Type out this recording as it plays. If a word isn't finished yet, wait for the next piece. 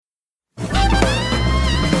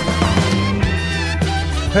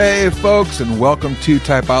Hey, folks, and welcome to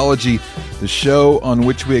Typology, the show on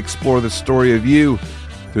which we explore the story of you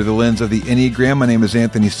through the lens of the Enneagram. My name is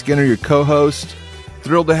Anthony Skinner, your co-host.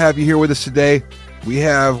 Thrilled to have you here with us today. We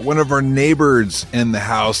have one of our neighbors in the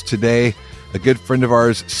house today, a good friend of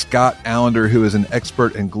ours, Scott Allender, who is an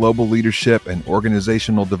expert in global leadership and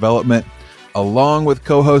organizational development, along with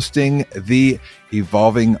co-hosting the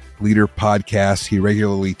Evolving Leader podcast. He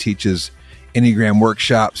regularly teaches Enneagram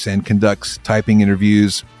workshops and conducts typing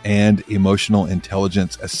interviews and emotional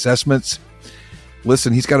intelligence assessments.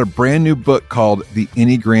 Listen, he's got a brand new book called The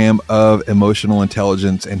Enneagram of Emotional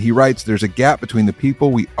Intelligence, and he writes, there's a gap between the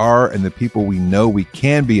people we are and the people we know we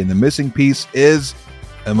can be, and the missing piece is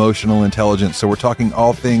emotional intelligence. So we're talking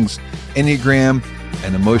all things Enneagram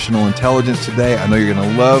and emotional intelligence today. I know you're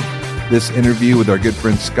going to love this interview with our good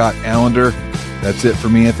friend Scott Allender. That's it for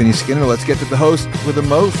me, Anthony Skinner. Let's get to the host with the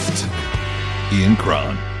most, Ian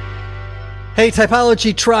Cron. Hey,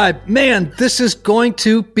 Typology Tribe. Man, this is going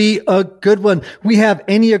to be a good one. We have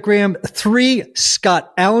Enneagram 3,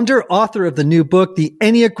 Scott Allender, author of the new book, The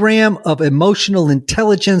Enneagram of Emotional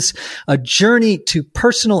Intelligence, A Journey to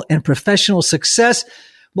Personal and Professional Success.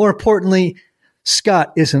 More importantly,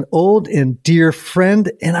 Scott is an old and dear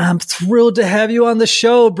friend, and I'm thrilled to have you on the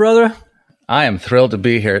show, brother. I am thrilled to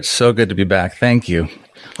be here. It's so good to be back. Thank you.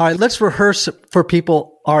 All right, let's rehearse for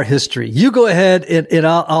people our history. You go ahead and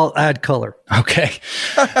I'll add color. Okay.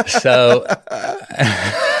 So,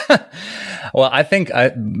 well, I think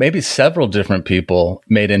maybe several different people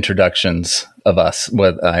made introductions of us.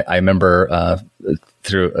 I remember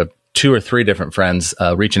through 2 or 3 different friends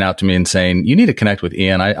reaching out to me and saying, you need to connect with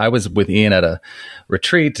Ian. I was with Ian at a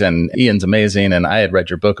retreat, and Ian's amazing. And I had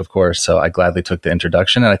read your book, of course, so I gladly took the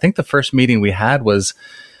introduction. And I think the first meeting we had was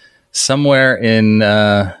somewhere in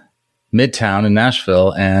Midtown in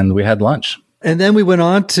Nashville, and we had lunch. And then we went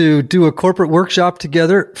on to do a corporate workshop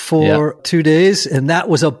together for 2 days, and that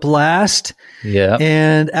was a blast. Yeah.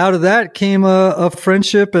 And out of that came a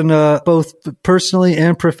friendship, and both personally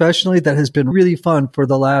and professionally, that has been really fun for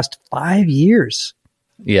the last 5 years.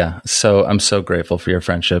 Yeah. So I'm so grateful for your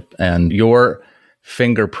friendship, and your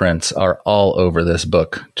fingerprints are all over this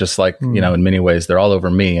book. Just like, in many ways, they're all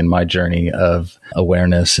over me and my journey of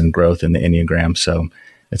awareness and growth in the Enneagram. So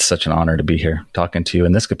it's such an honor to be here talking to you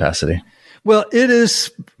in this capacity. Well, it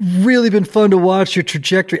has really been fun to watch your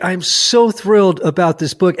trajectory. I'm so thrilled about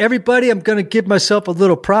this book. Everybody, I'm going to give myself a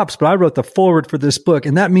little props, but I wrote the foreword for this book,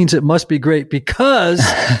 and that means it must be great, because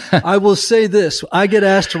I will say this. I get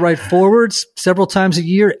asked to write forewords several times a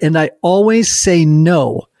year, and I always say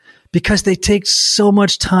no, because they take so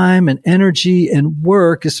much time and energy and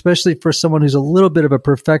work, especially for someone who's a little bit of a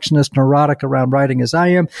perfectionist, neurotic around writing as I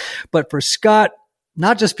am. But for Scott,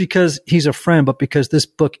 not just because he's a friend, but because this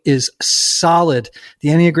book is solid. The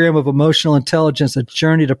Enneagram of Emotional Intelligence, A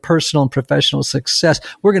Journey to Personal and Professional Success.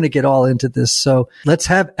 We're going to get all into this. So let's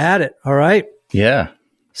have at it. All right. Yeah.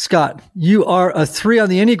 Scott, you are a 3 on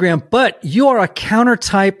the Enneagram, but you are a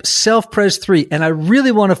counter-type self-pres 3. And I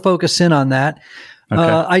really want to focus in on that. Okay.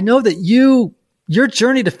 I know that your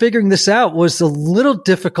journey to figuring this out was a little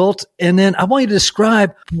difficult. And then I want you to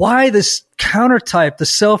describe why this counter-type, the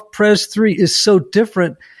self-pres 3, is so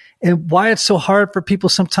different, and why it's so hard for people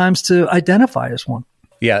sometimes to identify as one.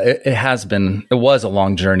 Yeah, it was a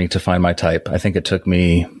long journey to find my type. I think it took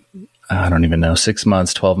me, I don't even know, 6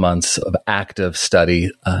 months, 12 months of active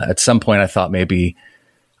study. At some point I thought maybe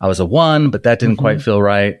I was a 1, but that didn't quite feel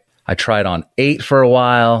right. I tried on 8 for a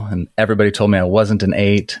while, and everybody told me I wasn't an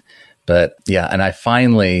 8. But yeah, and I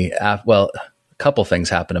finally, a couple things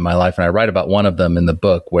happened in my life, and I write about one of them in the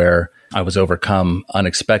book, where I was overcome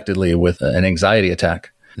unexpectedly with an anxiety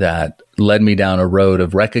attack that led me down a road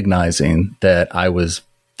of recognizing that I was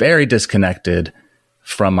very disconnected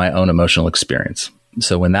from my own emotional experience.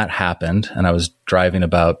 So when that happened, and I was driving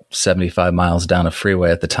about 75 miles down a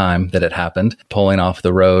freeway at the time that it happened, pulling off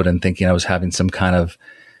the road and thinking I was having some kind of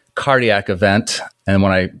cardiac event. And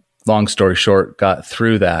when I, long story short, got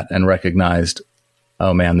through that and recognized,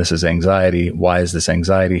 oh man, this is anxiety. Why is this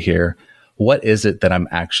anxiety here? What is it that I'm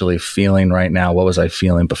actually feeling right now? What was I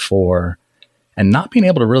feeling before? And not being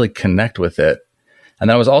able to really connect with it. And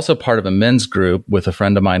then I was also part of a men's group with a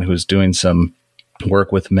friend of mine who's doing some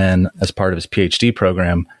work with men as part of his PhD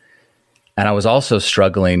program. And I was also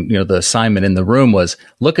struggling, the assignment in the room was,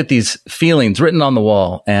 look at these feelings written on the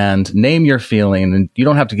wall and name your feeling. And you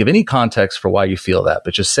don't have to give any context for why you feel that,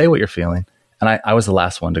 but just say what you're feeling. And I was the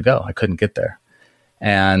last one to go. I couldn't get there.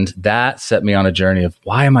 And that set me on a journey of,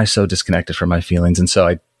 why am I so disconnected from my feelings? And so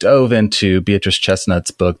I dove into Beatrice Chestnut's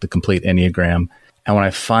book, The Complete Enneagram. And when I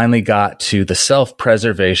finally got to the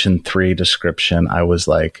self-preservation 3 description, I was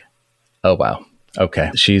like, oh, wow,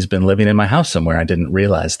 Okay, she's been living in my house somewhere. I didn't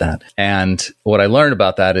realize that. And what I learned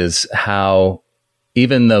about that is how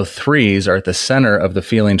even though 3s are at the center of the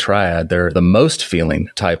feeling triad, they're the most feeling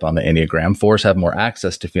type on the Enneagram. 4s have more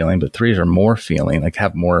access to feeling, but 3s are more feeling, like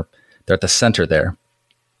have more, they're at the center there.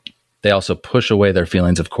 They also push away their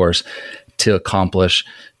feelings, of course, to accomplish,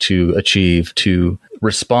 to achieve, to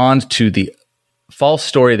respond to the false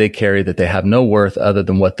story they carry that they have no worth other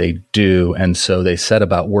than what they do. And so they set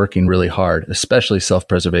about working really hard, especially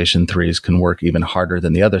self-preservation. 3s can work even harder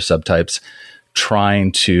than the other subtypes,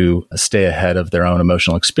 trying to stay ahead of their own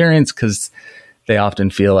emotional experience because they often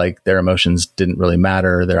feel like their emotions didn't really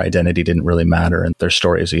matter, their identity didn't really matter, and their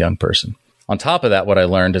story as a young person. On top of that, what I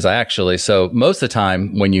learned is so most of the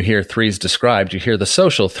time when you hear 3s described, you hear the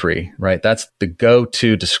social 3, right? That's the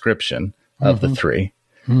go-to description of the 3.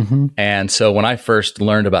 Mm-hmm. And so when I first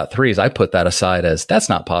learned about 3s, I put that aside as that's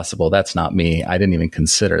not possible. That's not me. I didn't even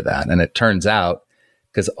consider that. And it turns out,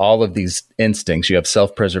 because all of these instincts, you have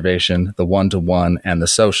self-preservation, the one-to-one, and the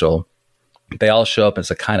social, they all show up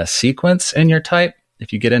as a kind of sequence in your type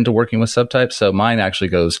if you get into working with subtypes. So mine actually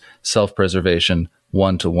goes self-preservation,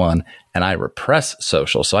 one-to-one, and I repress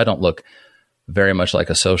social. So I don't look very much like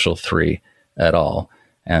a social 3 at all.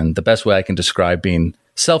 And the best way I can describe being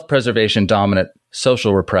self-preservation dominant,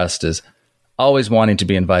 social repressed is always wanting to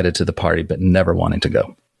be invited to the party, but never wanting to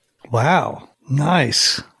go. Wow.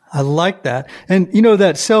 Nice. I like that. And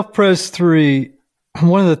that self-pres 3,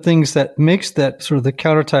 one of the things that makes that sort of the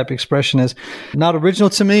countertype expression is not original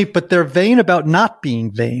to me, but they're vain about not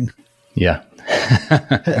being vain. Yeah.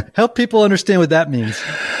 Help people understand what that means.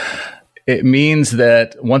 It means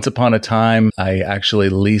that once upon a time, I actually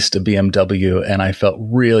leased a BMW and I felt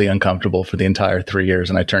really uncomfortable for the entire 3 years.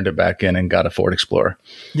 And I turned it back in and got a Ford Explorer.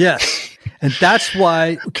 Yes. And that's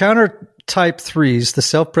why counter type 3s, the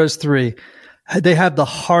self-pres 3, they have the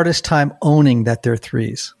hardest time owning that they're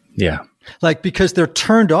 3s. Yeah. Like, because they're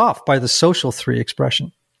turned off by the social 3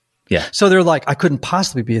 expression. Yeah. So they're like, I couldn't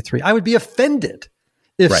possibly be a 3. I would be offended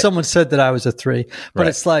if someone said that I was a 3. But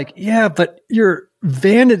it's like, yeah, but your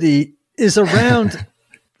vanity is around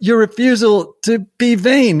your refusal to be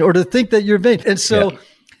vain or to think that you're vain. And so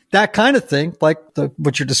that kind of thing, like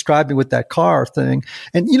what you're describing with that car thing.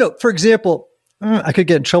 And, for example, I could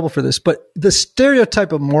get in trouble for this, but the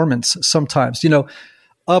stereotype of Mormons sometimes,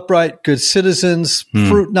 upright, good citizens,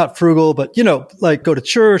 not frugal, but, like go to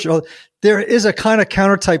church. Or, there is a kind of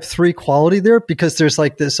countertype 3 quality there because there's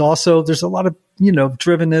like this also, there's a lot of,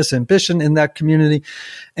 drivenness, ambition in that community.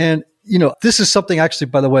 And, this is something actually,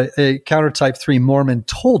 by the way, a countertype 3 Mormon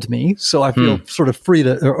told me. So I feel sort of free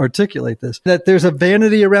to articulate this, that there's a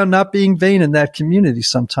vanity around not being vain in that community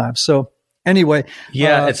sometimes. So anyway.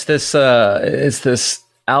 Yeah, it's this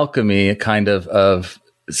alchemy kind of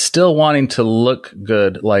still wanting to look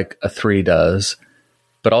good like a 3 does,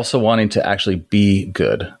 but also wanting to actually be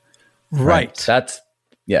good. Right. So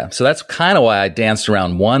that's kind of why I danced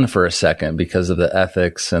around 1 for a second, because of the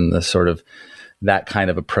ethics and the sort of that kind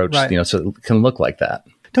of approach, so it can look like that.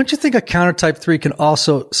 Don't you think a countertype 3 can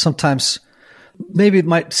also sometimes, maybe it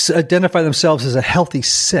might identify themselves as a healthy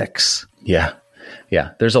 6? Yeah.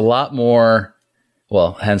 Yeah. There's a lot more,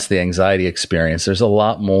 hence the anxiety experience. There's a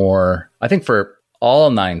lot more, I think for all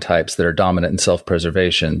 9 types that are dominant in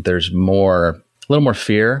self-preservation, there's a little more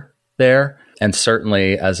fear there. And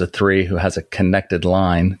certainly as a 3 who has a connected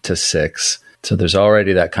line to 6, so there's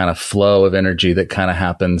already that kind of flow of energy that kind of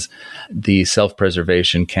happens. The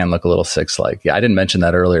self-preservation can look a little 6-like. Yeah, I didn't mention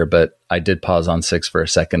that earlier, but I did pause on 6 for a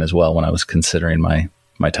second as well when I was considering my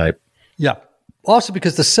type. Yeah. Also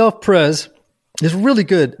because the self-pres is really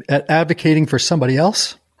good at advocating for somebody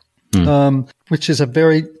else, which is a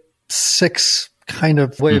very 6 kind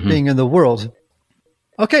of way of being in the world.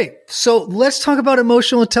 Okay, so let's talk about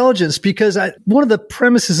emotional intelligence, because one of the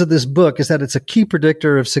premises of this book is that it's a key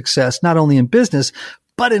predictor of success, not only in business,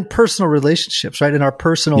 but in personal relationships, right? In our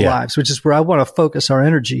personal lives, which is where I want to focus our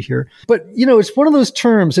energy here. But, it's one of those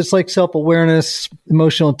terms. It's like self-awareness,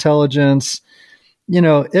 emotional intelligence.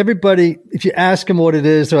 Everybody, if you ask them what it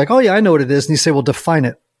is, they're like, oh yeah, I know what it is. And you say, well, define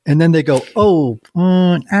it. And then they go, so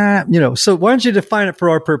why don't you define it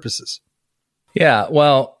for our purposes? Yeah,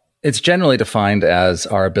 well, it's generally defined as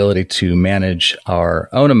our ability to manage our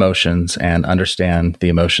own emotions and understand the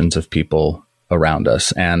emotions of people around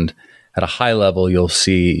us. And at a high level, you'll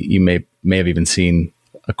see, you may have even seen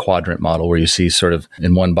a quadrant model where you see sort of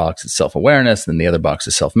in one box it's self-awareness, then the other box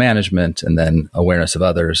is self-management, and then awareness of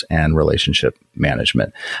others and relationship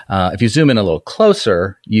management. If you zoom in a little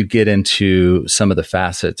closer, you get into some of the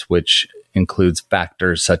facets which includes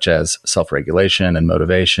factors such as self-regulation and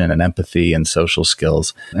motivation and empathy and social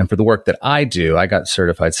skills. And for the work that I do, I got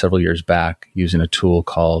certified several years back using a tool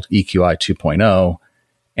called EQI 2.0.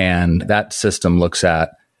 And that system looks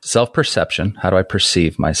at self-perception. How do I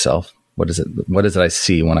perceive myself? What is it I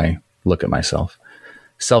see when I look at myself?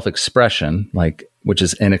 Self-expression, which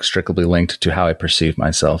is inextricably linked to how I perceive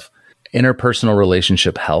myself. Interpersonal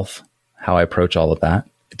relationship health, how I approach all of that.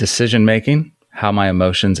 Decision-making, how my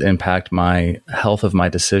emotions impact my health of my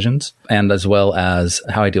decisions, and as well as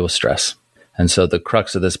how I deal with stress. And so the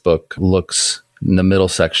crux of this book looks in the middle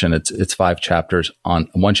section, it's 5 chapters, on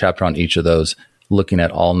one chapter on each of those, looking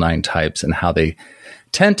at all 9 types and how they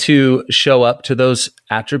tend to show up to those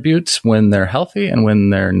attributes when they're healthy and when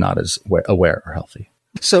they're not as aware or healthy.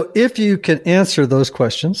 So if you can answer those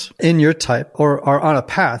questions in your type or are on a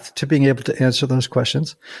path to being able to answer those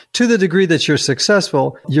questions, to the degree that you're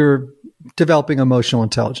successful, you're developing emotional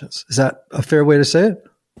intelligence. Is that a fair way to say it?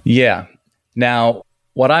 Yeah. Now,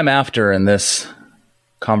 what I'm after in this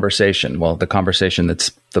conversation, the conversation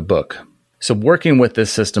that's the book. So working with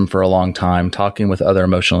this system for a long time, talking with other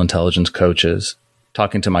emotional intelligence coaches,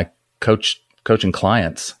 talking to my coaching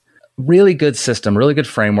clients, really good system, really good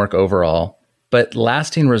framework overall, but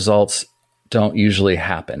lasting results don't usually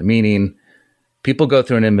happen, meaning people go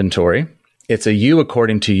through an inventory. It's a you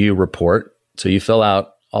according to you report. So you fill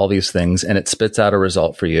out all these things and it spits out a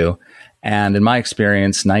result for you. And in my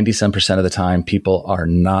experience, 97% of the time, people are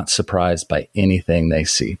not surprised by anything they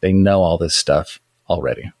see. They know all this stuff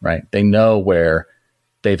already, right? They know where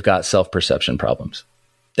they've got self-perception problems.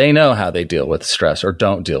 They know how they deal with stress or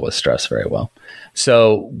don't deal with stress very well.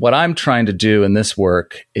 So what I'm trying to do in this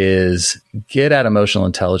work is get at emotional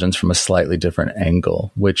intelligence from a slightly different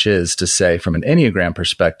angle, which is to say, from an Enneagram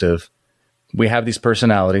perspective, we have these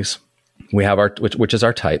personalities. We have which is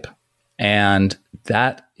our type. And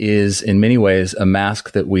that is in many ways a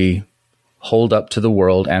mask that we hold up to the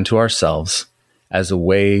world and to ourselves as a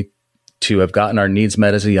way to have gotten our needs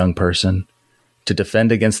met as a young person, to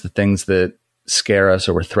defend against the things that scare us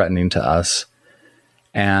or were threatening to us.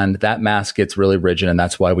 And that mask gets really rigid. And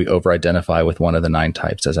that's why we over-identify with one of the 9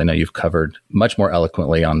 types, as I know you've covered much more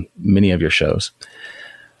eloquently on many of your shows.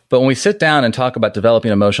 But when we sit down and talk about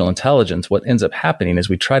developing emotional intelligence, what ends up happening is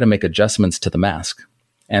we try to make adjustments to the mask.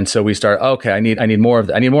 And so we start, okay, I need more of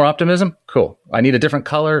that. I need more optimism. Cool. I need a different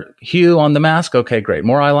color hue on the mask. Okay, great.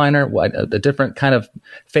 More eyeliner, a different kind of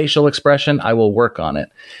facial expression. I will work on it.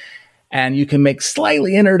 And you can make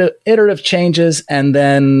slightly iterative changes, and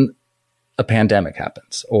then a pandemic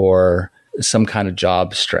happens, or some kind of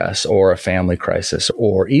job stress, or a family crisis,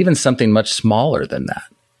 or even something much smaller than that.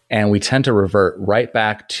 And we tend to revert right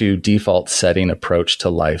back to default setting approach to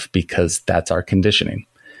life because that's our conditioning.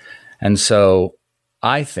 And so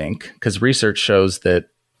I think, because research shows that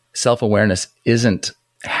self-awareness isn't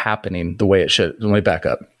happening the way it should. Let me back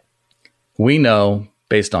up. We know,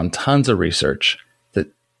 based on tons of research,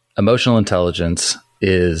 that emotional intelligence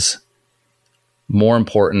is more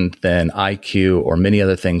important than IQ or many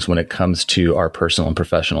other things when it comes to our personal and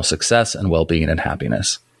professional success and well-being and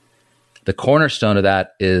happiness. The cornerstone of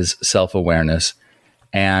that is self-awareness.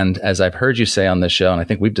 And as I've heard you say on this show, and I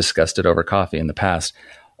think we've discussed it over coffee in the past,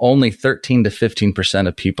 only 13 to 15%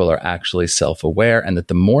 of people are actually self-aware, and that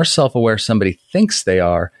the more self-aware somebody thinks they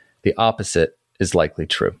are, the opposite is likely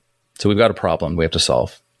true. So we've got a problem we have to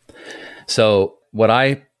solve. So what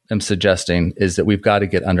I am suggesting is that we've got to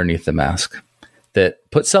get underneath the mask, that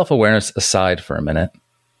put self-awareness aside for a minute.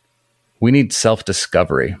 We need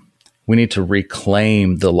self-discovery. We need to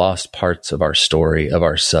reclaim the lost parts of our story, of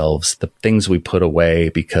ourselves, the things we put away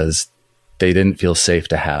because they didn't feel safe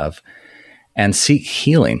to have, and seek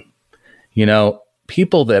healing. You know,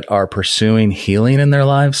 people that are pursuing healing in their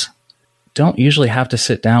lives don't usually have to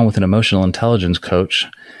sit down with an emotional intelligence coach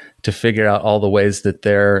to figure out all the ways that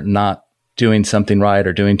they're not doing something right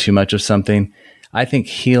or doing too much of something. I think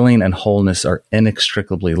healing and wholeness are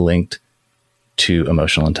inextricably linked to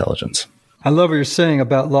emotional intelligence. I love what you're saying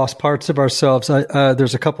about lost parts of ourselves.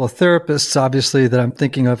 There's a couple of therapists, obviously, that I'm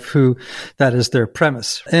thinking of who that is their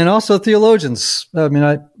premise. And also theologians. I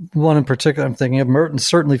mean, one in particular I'm thinking of, Merton,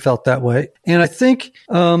 certainly felt that way. And I think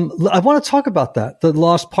I want to talk about that, the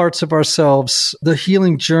lost parts of ourselves, the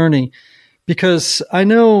healing journey, because I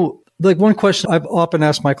know, like, one question I've often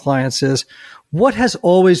asked my clients is, what has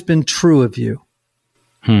always been true of you?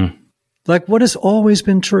 Like, what has always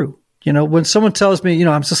been true? You know, when someone tells me,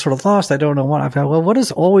 I'm just sort of lost, I don't know what I've got. Well, what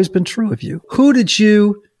has always been true of you? Who did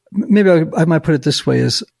you, maybe I might put it this way,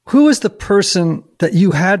 is who is the person that you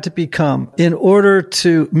had to become in order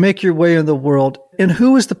to make your way in the world? And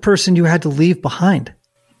who is the person you had to leave behind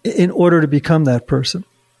in order to become that person?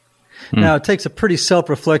 Now, it takes a pretty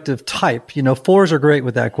self-reflective type. Fours are great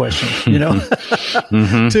with that question,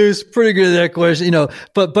 Two's pretty good at that question,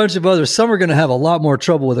 but a bunch of others, some are going to have a lot more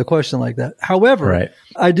trouble with a question like that. However,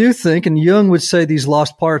 I do think, and Jung would say these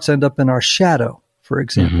lost parts end up in our shadow, for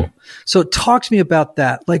example. So talk to me about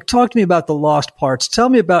that. Talk to me about the lost parts. Tell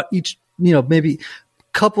me about each, maybe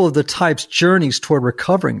a couple of the types' journeys toward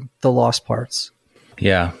recovering the lost parts.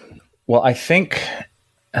 Yeah. Well, I think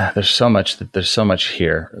there's so much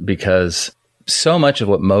here, because so much of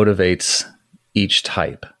what motivates each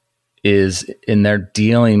type is in their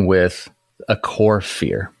dealing with a core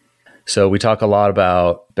fear. So we talk a lot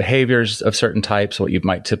about behaviors of certain types, what you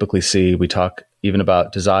might typically see. We talk even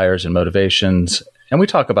about desires and motivations, and we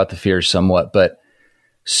talk about the fears somewhat, but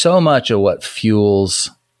so much of what fuels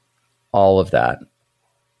all of that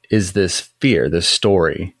is this fear, this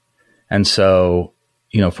story. And so,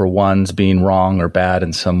 for one's being wrong or bad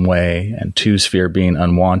in some way, and two's fear being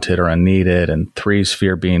unwanted or unneeded, and three's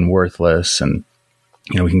fear being worthless, and,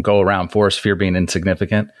 we can go around, four's fear being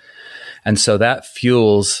insignificant. And so that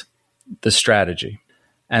fuels the strategy.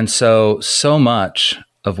 And so much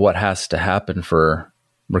of what has to happen for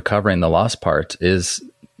recovering the lost parts is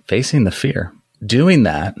facing the fear. Doing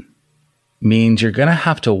that means you're going to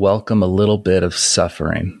have to welcome a little bit of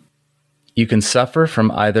suffering. You can suffer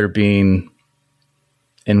from either being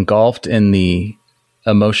engulfed in the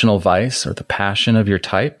emotional vice or the passion of your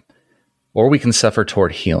type, or we can suffer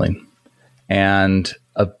toward healing. And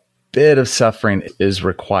a bit of suffering is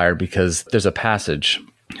required, because there's a passage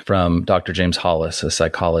from Dr. James Hollis, a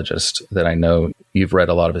psychologist that I know you've read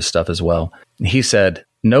a lot of his stuff as well. He said,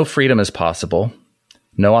 "No freedom is possible,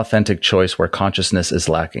 no authentic choice where consciousness is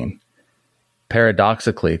lacking.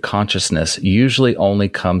 Paradoxically, consciousness usually only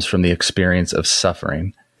comes from the experience of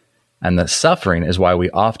suffering. And the suffering is why we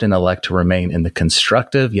often elect to remain in the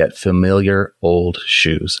constructive yet familiar old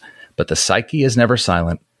shoes. But the psyche is never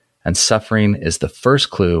silent, and suffering is the first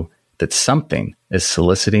clue that something is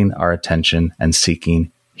soliciting our attention and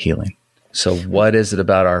seeking healing." So what is it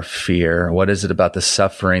about our fear? What is it about the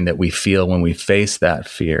suffering that we feel when we face that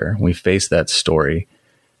fear, when we face that story,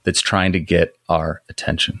 that's trying to get our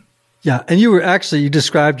attention? Yeah. And you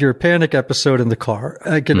described your panic episode in the car.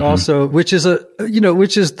 I can also, which is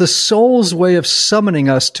the soul's way of summoning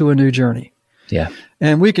us to a new journey. Yeah.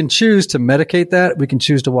 And we can choose to medicate that. We can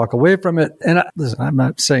choose to walk away from it. And listen, I'm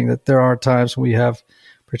not saying that there are times when we have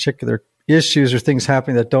particular issues or things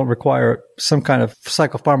happening that don't require some kind of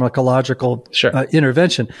psychopharmacological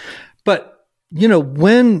intervention. But,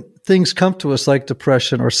 when things come to us like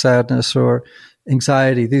depression or sadness or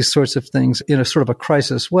anxiety, these sorts of things in a sort of a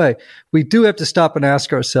crisis way, we do have to stop and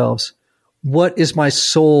ask ourselves, what is my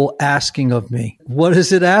soul asking of me? What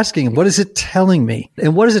is it asking? What is it telling me?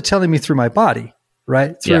 And what is it telling me through my body,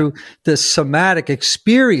 right? Through the somatic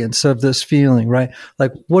experience of this feeling, right?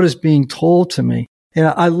 Like, what is being told to me? And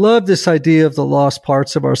I love this idea of the lost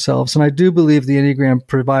parts of ourselves. And I do believe the Enneagram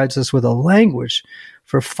provides us with a language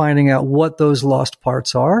for finding out what those lost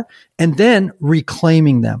parts are and then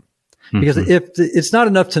reclaiming them. Because if it's not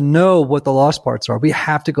enough to know what the lost parts are, we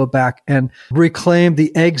have to go back and reclaim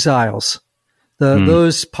the exiles,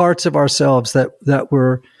 those parts of ourselves that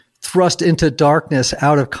were thrust into darkness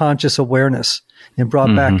out of conscious awareness and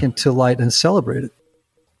brought back into light and celebrated.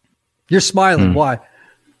 You're smiling. Why?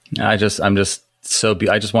 I just want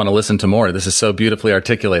to listen to more. This is so beautifully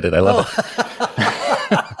articulated. I love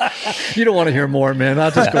it. You don't want to hear more, man.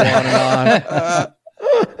 I'll just go on and on.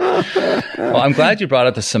 Well, I'm glad you brought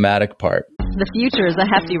up the somatic part. The future is a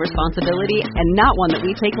hefty responsibility and not one that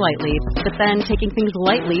we take lightly. But then taking things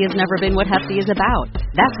lightly has never been what Hefty is about.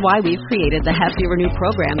 That's why we've created the Hefty Renew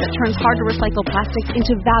program that turns hard-to-recycle plastics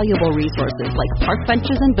into valuable resources like park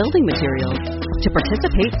benches and building materials. To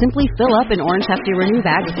participate, simply fill up an orange Hefty Renew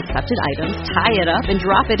bag with accepted items, tie it up, and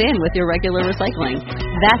drop it in with your regular recycling.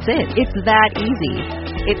 That's it. It's that easy.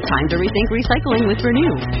 It's time to rethink recycling with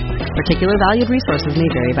Renew. Particular valued resources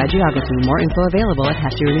may vary by geography. More info available at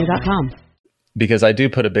heftyrenew.com. Because I do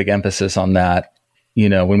put a big emphasis on that.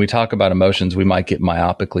 When we talk about emotions, we might get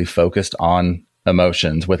myopically focused on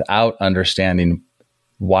emotions without understanding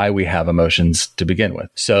why we have emotions to begin with.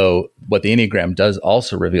 So what the Enneagram does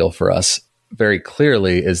also reveal for us very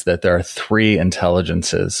clearly is that there are three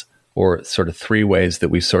intelligences, or sort of three ways that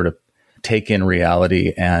we sort of take in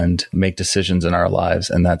reality and make decisions in our lives.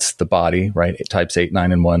 And that's the body, right? Types 8,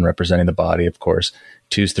 9, and 1 representing the body, of course.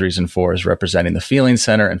 2s, 3s, and 4s representing the feeling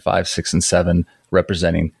center, and 5, 6, and 7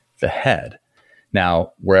 representing the head.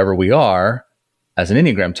 Now, wherever we are as an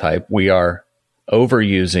Enneagram type, we are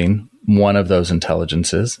overusing one of those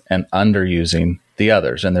intelligences and underusing the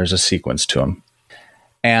others. And there's a sequence to them.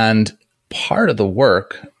 And part of the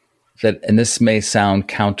work that, and this may sound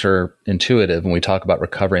counterintuitive when we talk about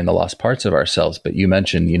recovering the lost parts of ourselves, but you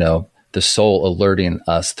mentioned, the soul alerting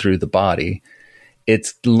us through the body.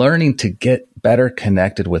 It's learning to get better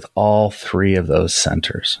connected with all three of those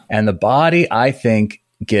centers. And the body, I think,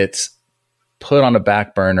 gets put on a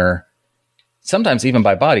back burner, sometimes even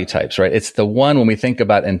by body types, right? It's the one when we think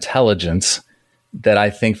about intelligence that I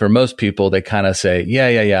think for most people, they kind of say,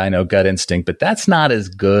 yeah, I know gut instinct, but that's not as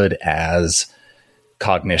good as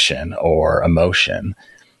cognition or emotion.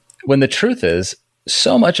 When the truth is,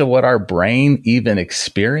 so much of what our brain even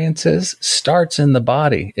experiences starts in the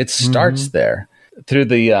body. It starts there. Through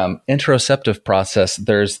the interoceptive process,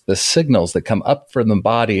 there's the signals that come up from the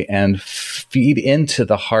body and feed into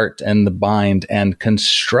the heart and the mind and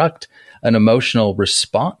construct an emotional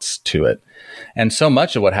response to it. And so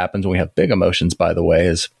much of what happens when we have big emotions, by the way,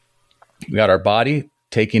 is we got our body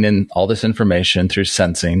taking in all this information through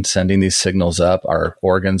sensing, sending these signals up. Our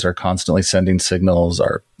organs are constantly sending signals.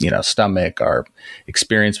 Our, stomach, our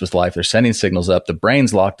experience with life, they're sending signals up. The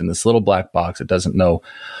brain's locked in this little black box. It doesn't know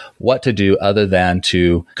what to do other than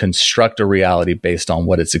to construct a reality based on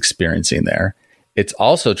what it's experiencing there. It's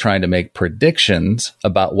also trying to make predictions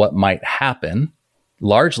about what might happen,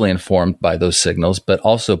 largely informed by those signals, but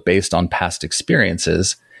also based on past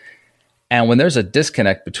experiences. And when there's a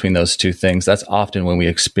disconnect between those two things, that's often when we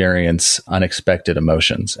experience unexpected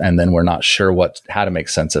emotions, and then we're not sure how to make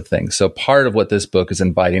sense of things. So part of what this book is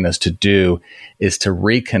inviting us to do is to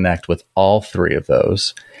reconnect with all three of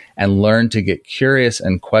those and learn to get curious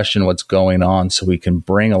and question what's going on so we can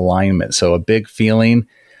bring alignment. So a big feeling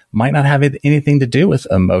might not have anything to do with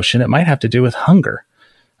emotion. It might have to do with hunger,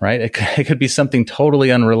 right? It could be something totally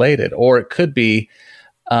unrelated, or it could be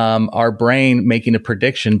our brain making a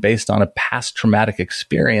prediction based on a past traumatic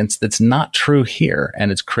experience that's not true here, and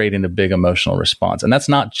it's creating a big emotional response. And that's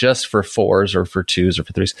not just for 4s or for 2s or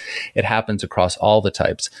for 3s. It happens across all the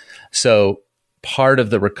types. So part of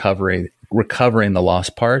the recovering the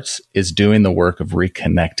lost parts is doing the work of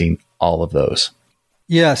reconnecting all of those.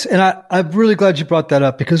 Yes. And I'm really glad you brought that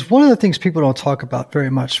up, because one of the things people don't talk about very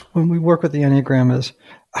much when we work with the Enneagram is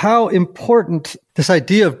how important this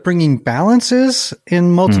idea of bringing balance is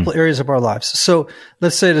in multiple areas of our lives. So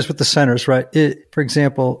let's say this with the centers, right? For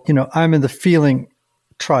example, I'm in the feeling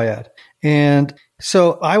triad. And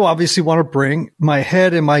so I obviously want to bring my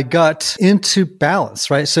head and my gut into balance,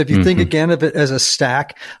 right? So if you think again of it as a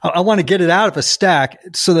stack, I want to get it out of a stack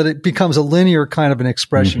so that it becomes a linear kind of an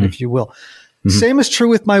expression, if you will. Same is true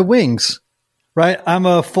with my wings. Right? I'm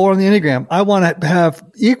a 4 on the Enneagram. I want to have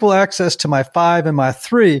equal access to my 5 and my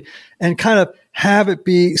 3 and kind of have it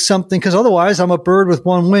be something, because otherwise I'm a bird with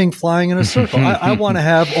one wing flying in a circle. I want to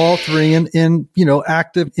have all three in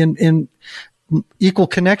active in equal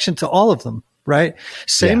connection to all of them. Right.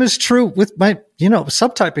 Same is true with my,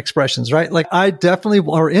 subtype expressions, right? Like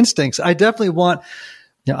or instincts. I definitely want,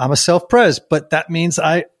 I'm a self-pres, but that means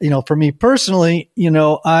for me personally,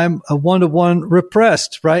 I'm a 1-to-1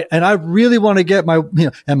 repressed, right? And I really want to get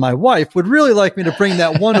and my wife would really like me to bring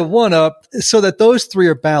that 1-to-1 up so that those three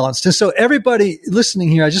are balanced. And so everybody listening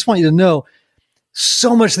here, I just want you to know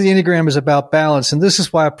so much of the Enneagram is about balance. And this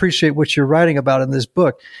is why I appreciate what you're writing about in this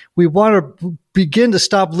book. We want to begin to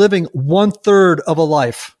stop living 1/3 of a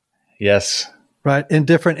life. Yes. Right. In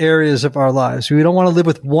different areas of our lives. We don't want to live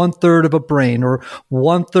with 1/3 of a brain or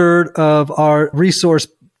 1/3 of our resource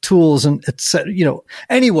tools and etc.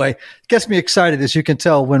 Anyway, it gets me excited, as you can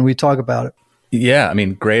tell when we talk about it. Yeah. I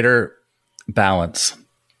mean, greater balance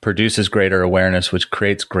produces greater awareness, which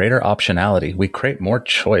creates greater optionality. We create more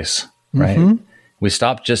choice, right? We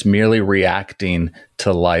stop just merely reacting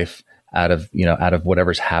to life out of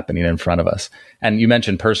whatever's happening in front of us. And you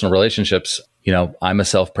mentioned personal relationships. I'm a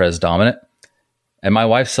self-pres dominant. And my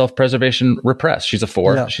wife's self-preservation repressed. She's a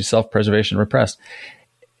 4. Yeah. She's self-preservation repressed.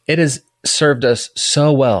 It has served us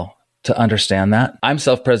so well to understand that. I'm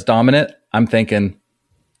self-pres dominant. I'm thinking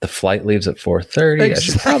the flight leaves at 4:30.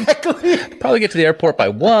 Exactly. I should probably get to the airport by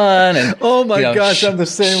 1. And oh my gosh, I'm the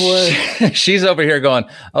same way. She's over here going,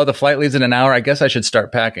 oh, the flight leaves in an hour. I guess I should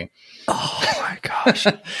start packing. Oh my gosh.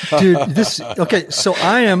 Dude, so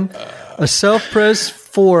I am a self-pres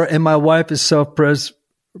 4 and my wife is self-pres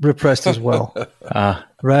repressed as well.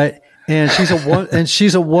 Right. And she's a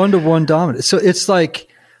 1-to-1 dominant. So it's like,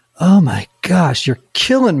 oh my gosh, you're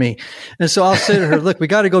killing me. And so I'll say to her, look, we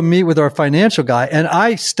got to go meet with our financial guy. And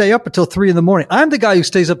I stay up until 3 a.m. I'm the guy who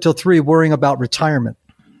stays up till 3 worrying about retirement.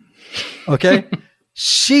 Okay.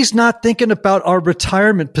 She's not thinking about our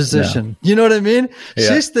retirement position. No. You know what I mean?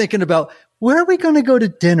 Yeah. She's thinking about, where are we going to go to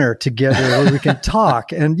dinner together where we can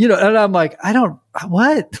talk? And, and I'm like,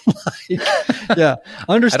 what? Yeah.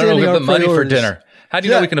 Understanding I don't know, our the money for priorities. dinner. How do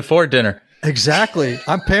you know we can afford dinner? Exactly.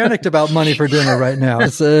 I'm panicked about money for dinner right now.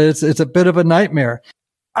 It's a bit of a nightmare.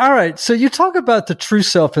 All right. So you talk about the true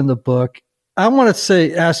self in the book. I want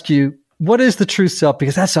to ask you, what is the true self?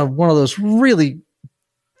 Because that's one of those really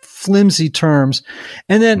flimsy terms.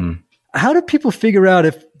 And then how do people figure out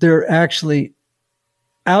if they're actually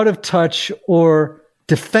out of touch or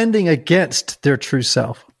defending against their true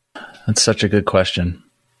self? That's such a good question.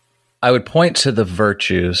 I would point to the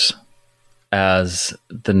virtues as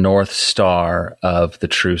the North Star of the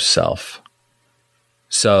true self.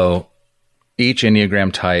 So each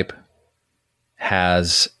Enneagram type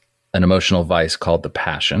has an emotional vice called the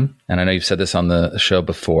passion. And I know you've said this on the show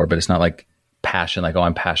before, but it's not like passion, like, oh,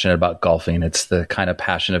 I'm passionate about golfing. It's the kind of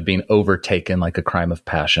passion of being overtaken, like a crime of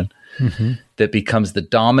passion, that becomes the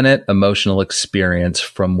dominant emotional experience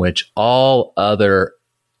from which all other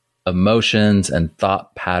emotions and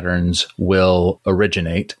thought patterns will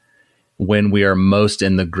originate when we are most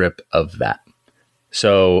in the grip of that.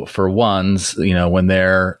 So for ones, when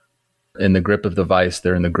they're in the grip of the vice,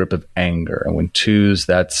 they're in the grip of anger. And when 2s,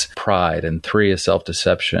 that's pride. And 3 is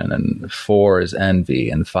self-deception. And 4 is envy.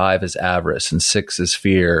 And 5 is avarice. And 6 is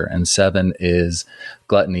fear. And 7 is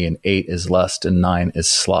gluttony. And 8 is lust. And 9 is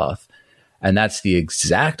sloth. And that's the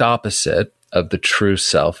exact opposite of the true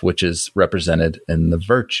self, which is represented in the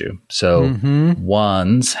virtue. So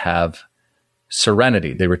 1s have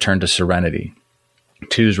serenity. They return to serenity.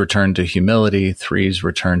 2s return to humility, 3s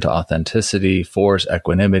return to authenticity, 4s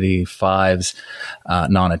equanimity, 5s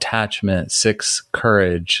non-attachment, 6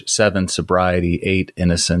 courage, 7 sobriety, 8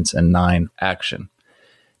 innocence, and 9 action.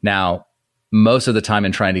 Now, most of the time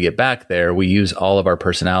in trying to get back there, we use all of our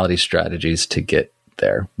personality strategies to get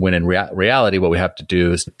there. When in reality, what we have to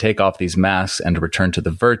do is take off these masks and to return to the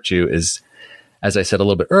virtue is, as I said a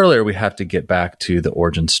little bit earlier, we have to get back to the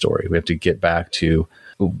origin story. We have to get back to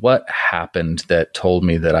what happened that told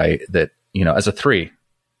me that as a 3,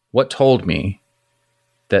 what told me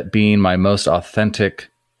that being my most authentic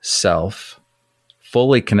self,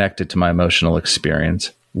 fully connected to my emotional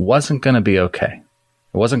experience, wasn't going to be okay.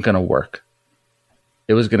 It wasn't going to work.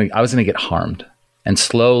 I was going to get harmed. And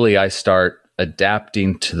slowly I start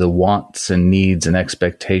adapting to the wants and needs and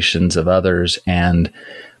expectations of others and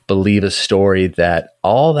believe a story that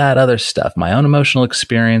all that other stuff, my own emotional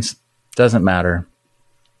experience, doesn't matter.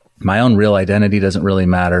 My own real identity doesn't really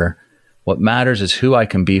matter. What matters is who I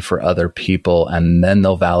can be for other people, and then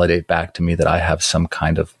they'll validate back to me that I have some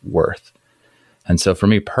kind of worth. And so for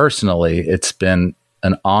me personally, it's been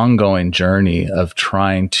an ongoing journey of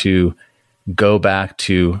trying to go back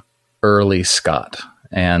to early Scott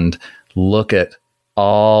and look at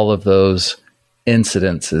all of those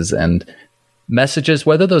incidences and messages,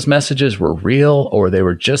 whether those messages were real or they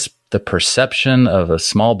were just the perception of a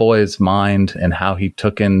small boy's mind and how he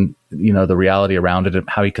took in, the reality around it and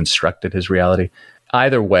how he constructed his reality.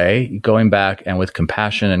 Either way, going back and with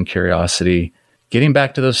compassion and curiosity, getting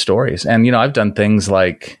back to those stories. And, I've done things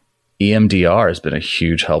like EMDR has been a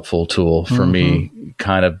huge helpful tool for me,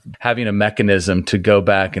 kind of having a mechanism to go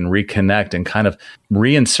back and reconnect and kind of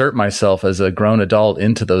reinsert myself as a grown adult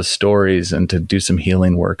into those stories and to do some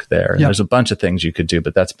healing work there. And there's a bunch of things you could do,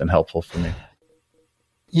 but that's been helpful for me.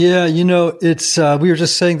 Yeah, it's, we were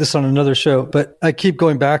just saying this on another show, but I keep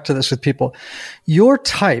going back to this with people. Your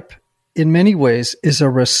type, in many ways, is a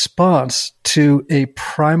response to a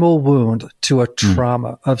primal wound, to a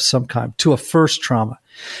trauma of some kind, to a first trauma.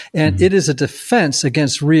 And it is a defense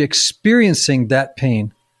against re-experiencing that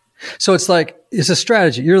pain. So it's a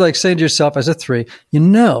strategy. You're like saying to yourself as a 3,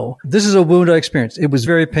 this is a wound I experienced. It was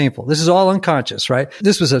very painful. This is all unconscious, right?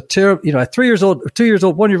 This was a terrible, at 3 years old, 2 years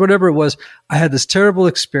old, 1 year, whatever it was, I had this terrible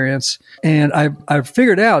experience. And I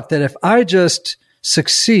figured out that if I just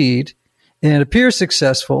succeed and appear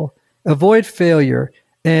successful, avoid failure,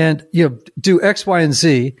 and, do X, Y, and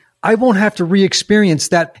Z, I won't have to re-experience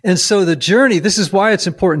that. And so the journey, this is why it's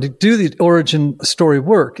important to do the origin story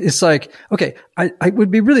work. It's like, okay, I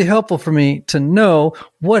would be really helpful for me to know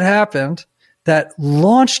what happened that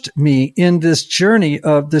launched me in this journey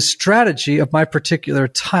of this strategy of my particular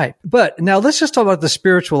type. But now let's just talk about the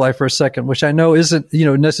spiritual life for a second, which I know isn't,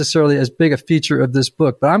 necessarily as big a feature of this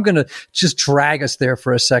book, but I'm going to just drag us there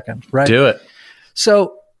for a second, right? Do it.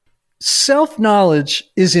 So self-knowledge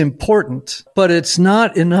is important, but it's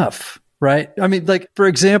not enough, right? I mean, for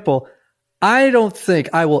example, I don't think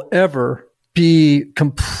I will ever be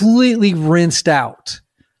completely rinsed out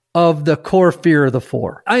of the core fear of the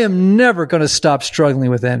 4. I am never going to stop struggling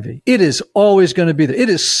with envy. It is always going to be there. It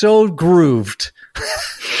is so grooved.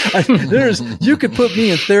 You could put me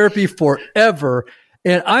in therapy forever,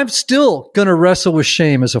 and I'm still going to wrestle with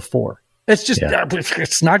shame as a 4. It's just,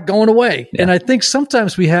 it's not going away. Yeah. And I think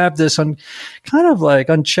sometimes we have this kind of like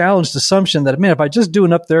unchallenged assumption that, man, if I just do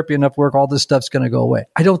enough therapy, enough work, all this stuff's going to go away.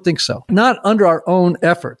 I don't think so. Not under our own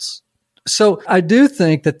efforts. So I do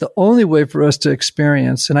think that the only way for us to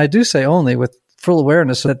experience, and I do say only with full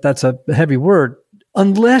awareness that that's a heavy word,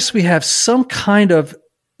 unless we have some kind of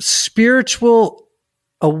spiritual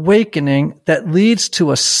awakening that leads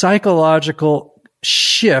to a psychological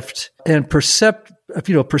shift and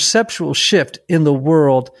perceptual shift in the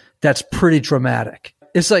world that's pretty dramatic.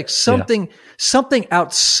 It's like something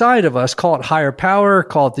outside of us, call it higher power,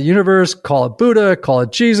 call it the universe, call it Buddha, call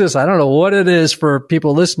it Jesus. I don't know what it is for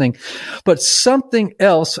people listening, but something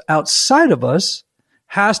else outside of us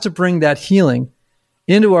has to bring that healing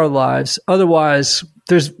into our lives. Otherwise,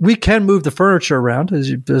 we can move the furniture around,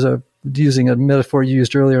 using a metaphor you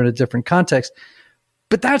used earlier in a different context.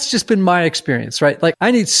 But that's just been my experience, right? Like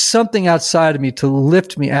I need something outside of me to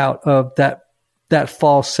lift me out of that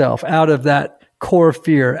false self, out of that core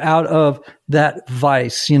fear, out of that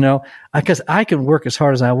vice, because I can work as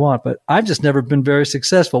hard as I want, but I've just never been very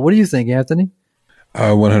successful. What do you think, Anthony? I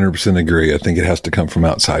 100% agree. I think it has to come from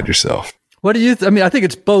outside yourself. What do you I think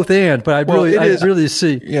it's both and, but I really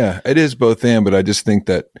see. Yeah, it is both and, but I just think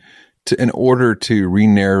that in order to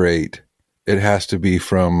re-narrate, it has to be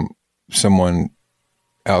from someone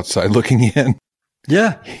outside looking in.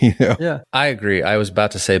 Yeah. Yeah. I agree. I was about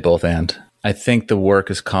to say both and. I think the work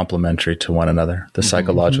is complementary to one another, the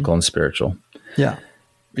psychological and spiritual. Yeah.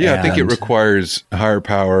 Yeah, I think it requires higher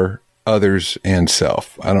power, others, and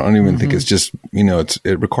self. I don't even think it's just,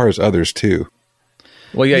 it requires others too.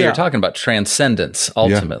 Well, you're talking about transcendence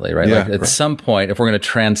ultimately, right? Yeah, like at some point, if we're going to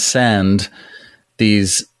transcend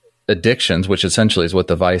these addictions, which essentially is what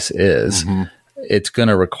the vice is, it's going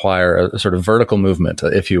to require a sort of vertical movement,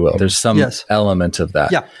 if you will. There's some element of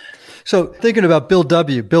that. Yeah. So thinking about Bill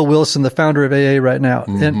Wilson, the founder of AA right now.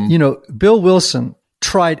 And, Bill Wilson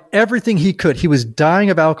tried everything he could. He was dying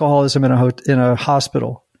of alcoholism in a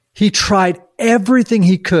hospital. He tried everything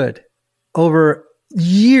he could over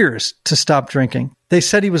years to stop drinking. They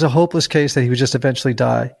said he was a hopeless case, that he would just eventually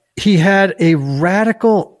die. He had a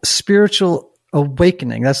radical spiritual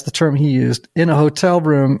awakening. That's the term he used, in a hotel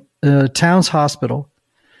room, Towns Hospital,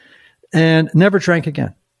 and never drank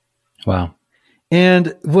again. Wow.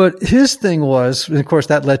 And what his thing was, and of course,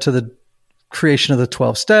 that led to the creation of the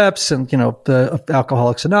 12 steps and, the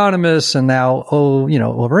Alcoholics Anonymous and now,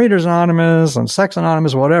 Overeaters Anonymous and Sex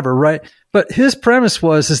Anonymous, whatever, right? But his premise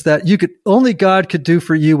is that only God could do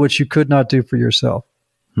for you what you could not do for yourself.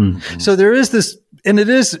 Mm-hmm. So there is this, and it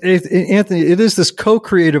is, Anthony, it is this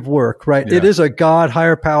co-creative work, right? Yeah. It is a God,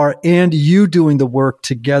 higher power, and you doing the work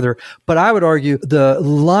together. But I would argue the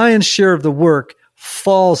lion's share of the work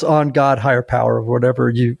falls on God, higher power, or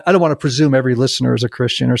whatever I don't want to presume every listener is a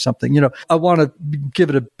Christian or something. I want to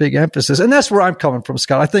give it a big emphasis. And that's where I'm coming from,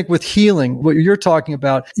 Scott. I think with healing, what you're talking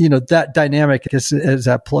about, that dynamic is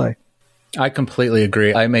at play. I completely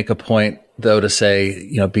agree. I make a point, though, to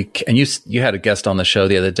say, and you had a guest on the show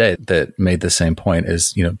the other day that made the same point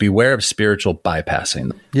is, beware of spiritual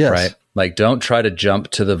bypassing. Yes. Right? Like, don't try to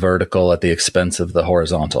jump to the vertical at the expense of the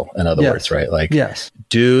horizontal, in other words, right? Like,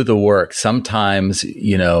 do the work. Sometimes,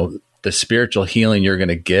 the spiritual healing you're going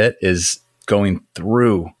to get is going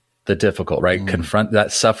through the difficult, right? Confront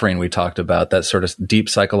that suffering we talked about, that sort of deep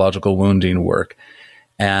psychological wounding work.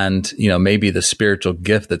 And, maybe the spiritual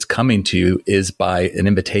gift that's coming to you is by an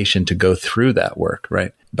invitation to go through that work,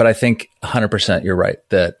 right? But I think 100% you're right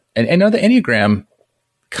that, and the Enneagram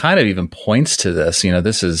kind of even points to this.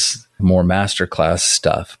 This is more masterclass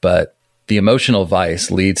stuff, but the emotional vice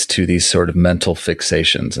leads to these sort of mental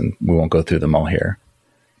fixations, and we won't go through them all here.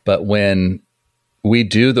 But when we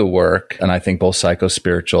do the work, and I think both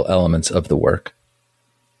psycho-spiritual elements of the work,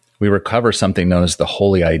 we recover something known as the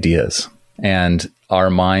holy ideas. And our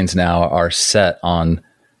minds now are set on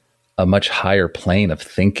a much higher plane of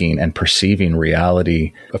thinking and perceiving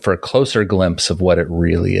reality for a closer glimpse of what it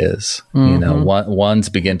really is. Ones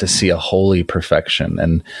begin to see a holy perfection,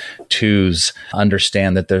 and twos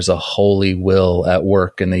understand that there's a holy will at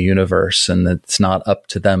work in the universe, and that it's not up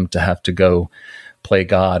to them to have to go play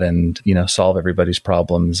God and, solve everybody's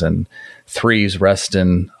problems. And threes rest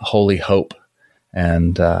in holy hope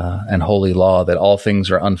and holy law, that all things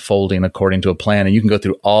are unfolding according to a plan. And you can go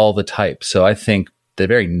through all the types. So I think the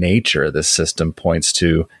very nature of this system points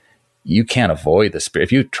to, you can't avoid the spirit.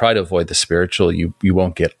 If you try to avoid the spiritual, you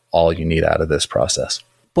won't get all you need out of this process.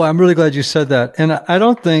 Boy, I'm really glad you said that. And I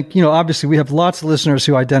don't think, obviously we have lots of listeners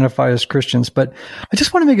who identify as Christians, but I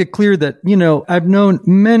just want to make it clear that, I've known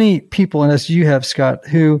many people, and as you have, Scott,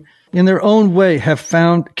 who in their own way have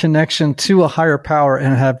found connection to a higher power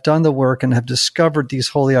and have done the work and have discovered these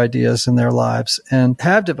holy ideas in their lives and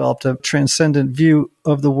have developed a transcendent view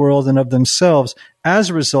of the world and of themselves as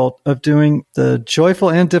a result of doing the joyful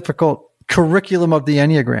and difficult curriculum of the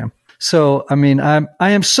Enneagram. So, I mean, I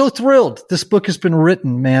am so thrilled this book has been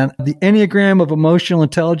written, man. The Enneagram of Emotional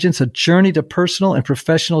Intelligence, A Journey to Personal and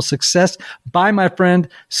Professional Success by my friend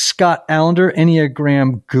Scott Allender,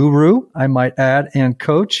 Enneagram guru, I might add, and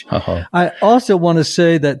coach. Uh-huh. I also want to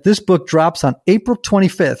say that this book drops on April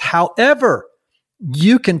 25th. However,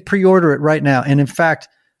 you can pre-order it right now. And in fact,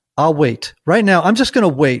 I'll wait. Right now, I'm just going to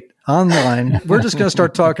wait online. We're just going to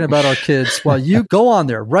start talking about our kids while you go on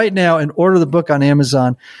there right now and order the book on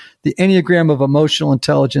Amazon. The Enneagram of Emotional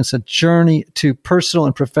Intelligence, A Journey to Personal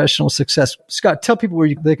and Professional Success. Scott, tell people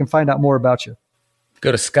where they can find out more about you.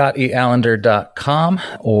 Go to scotteallender.com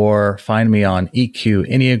or find me on EQ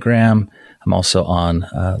Enneagram. I'm also on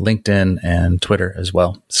LinkedIn and Twitter as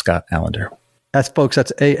well, Scott Allender. That's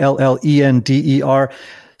Allender.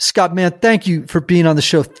 Scott, man, thank you for being on the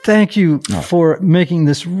show. Thank you for making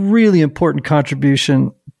this really important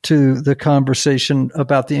contribution to the conversation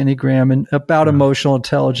about the Enneagram and about emotional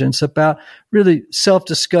intelligence, about really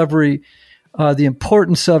self-discovery, the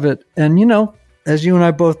importance of it. And, you know, as you and I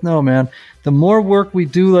both know, man, the more work we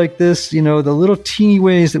do like this, you know, the little teeny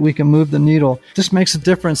ways that we can move the needle, just makes a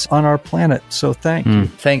difference on our planet. So thank you.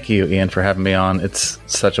 Thank you, Ian, for having me on. It's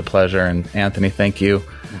such a pleasure. And Anthony, thank you.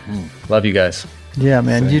 Mm-hmm. Love you guys. Yeah,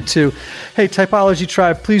 man, you too. Hey, Typology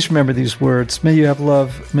Tribe, please remember these words. May you have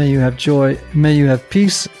love. May you have joy. May you have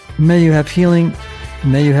peace. May you have healing.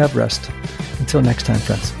 May you have rest. Until next time,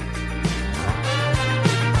 friends.